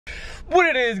What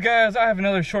it is, guys, I have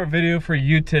another short video for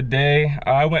you today.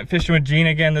 I went fishing with Gene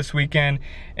again this weekend,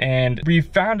 and we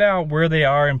found out where they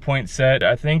are in Point Set.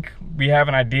 I think we have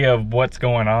an idea of what's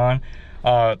going on.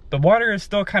 The water is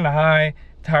still kind of high,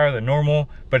 it's higher than normal,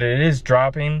 but it is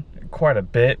dropping quite a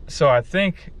bit. So I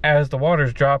think as the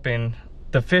water's dropping,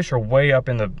 the fish are way up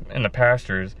in the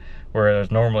pastures where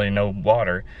there's normally no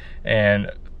water, and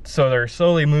so they're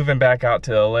slowly moving back out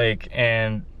to the lake,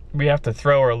 and we have to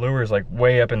throw our lures like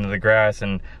way up into the grass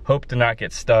and hope to not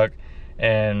get stuck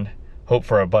and hope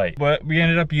for a bite. But we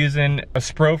ended up using a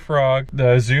Spro frog,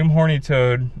 the Zoom horny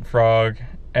toad frog,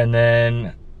 and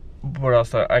then what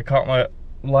else? I caught my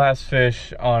last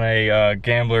fish on a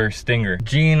gambler stinger.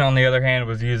 Gene, on the other hand,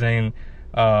 was using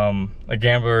a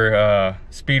gambler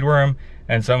speed worm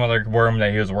and some other worm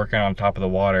that he was working on top of the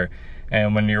water.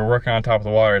 And when you're working on top of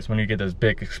the water, it's when you get those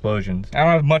big explosions. I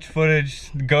don't have much footage.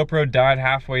 The GoPro died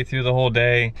halfway through the whole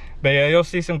day. But yeah, you'll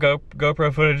see some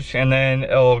GoPro footage, and then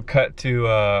it'll cut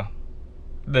to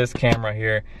this camera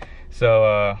here.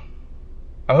 So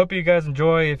I hope you guys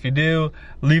enjoy. If you do,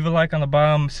 leave a like on the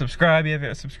bottom. Subscribe if you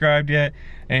haven't subscribed yet.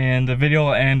 And the video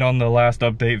will end on the last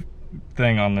update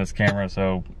thing on this camera.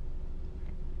 So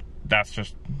that's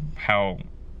just how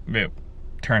it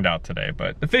turned out today.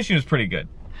 But the fishing was pretty good.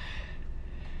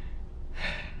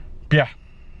 Yeah.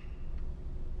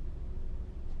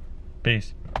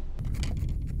 Peace.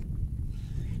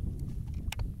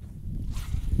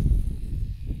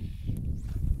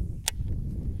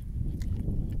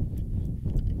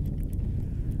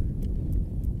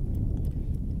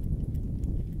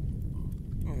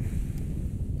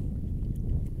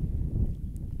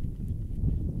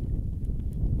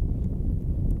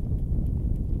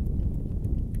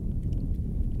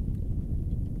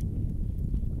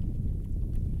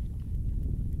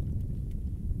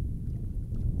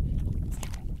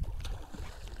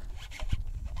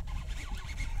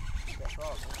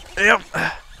 Yep,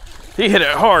 he hit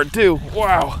it hard too.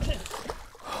 Wow.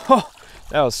 Oh,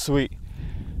 that was sweet.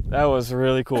 That was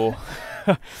really cool.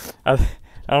 I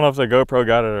don't know if the GoPro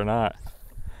got it or not.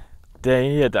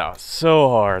 Dang, he hit that so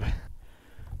hard.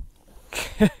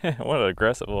 What an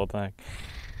aggressive little thing.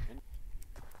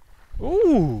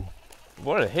 Ooh,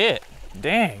 what a hit.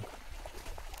 Dang.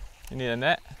 You need a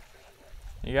net?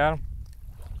 You got him?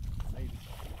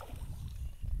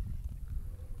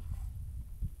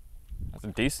 That's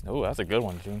a decent, oh, that's a good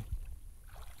one, Gene.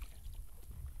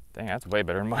 Dang, that's way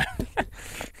better than mine.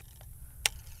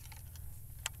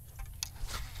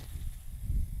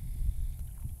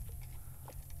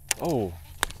 Oh,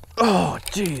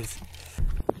 jeez.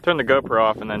 Turn the GoPro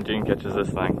off and then Gene catches this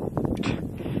thing.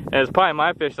 And it's probably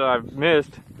my fish that I've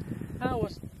missed. I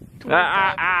was 25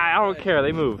 I don't care,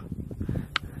 they move.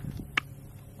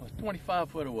 I was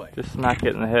 25 foot away. Just smack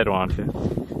it in the head, why don't you?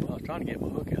 I was trying to get my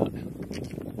hook out.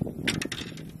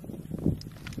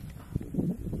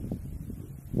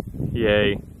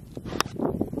 Yay.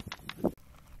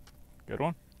 Good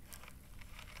one.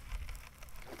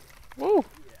 Woo!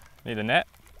 Need a net?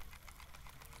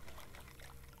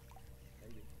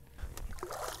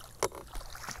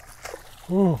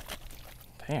 Ooh.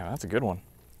 Damn, that's a good one.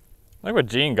 Look what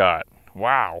Gene got.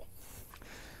 Wow.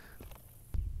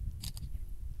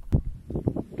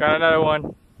 Got another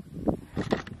one.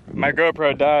 My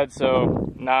GoPro died,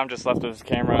 so now I'm just left with this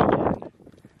camera.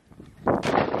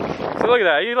 So look at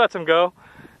that, he lets him go.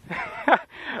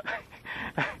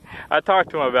 I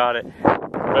talked to him about it.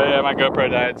 But yeah, my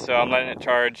GoPro died, so I'm letting it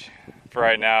charge for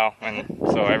right now. And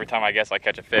so every time I guess I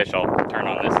catch a fish, I'll turn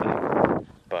on this thing.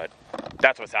 But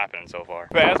that's what's happening so far.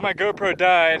 But as my GoPro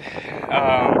died,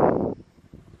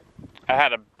 I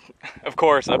had, of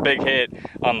course, a big hit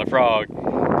on the frog.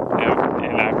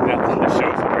 And I have nothing to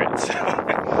show for it.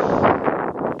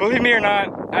 So believe me or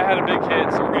not, I had a big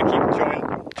hit, so we're gonna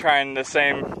keep trying the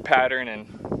same pattern and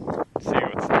see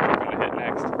what's gonna hit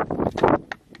next.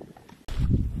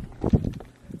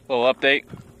 Little update.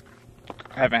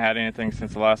 I haven't had anything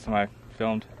since the last time I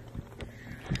filmed.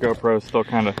 GoPro's still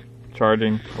kind of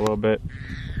charging a little bit.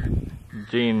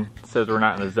 Gene says we're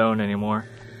not in the zone anymore.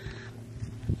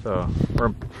 So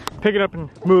we're picking up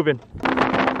and moving.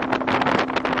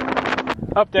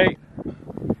 Update.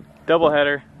 Double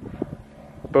header.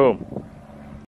 Boom.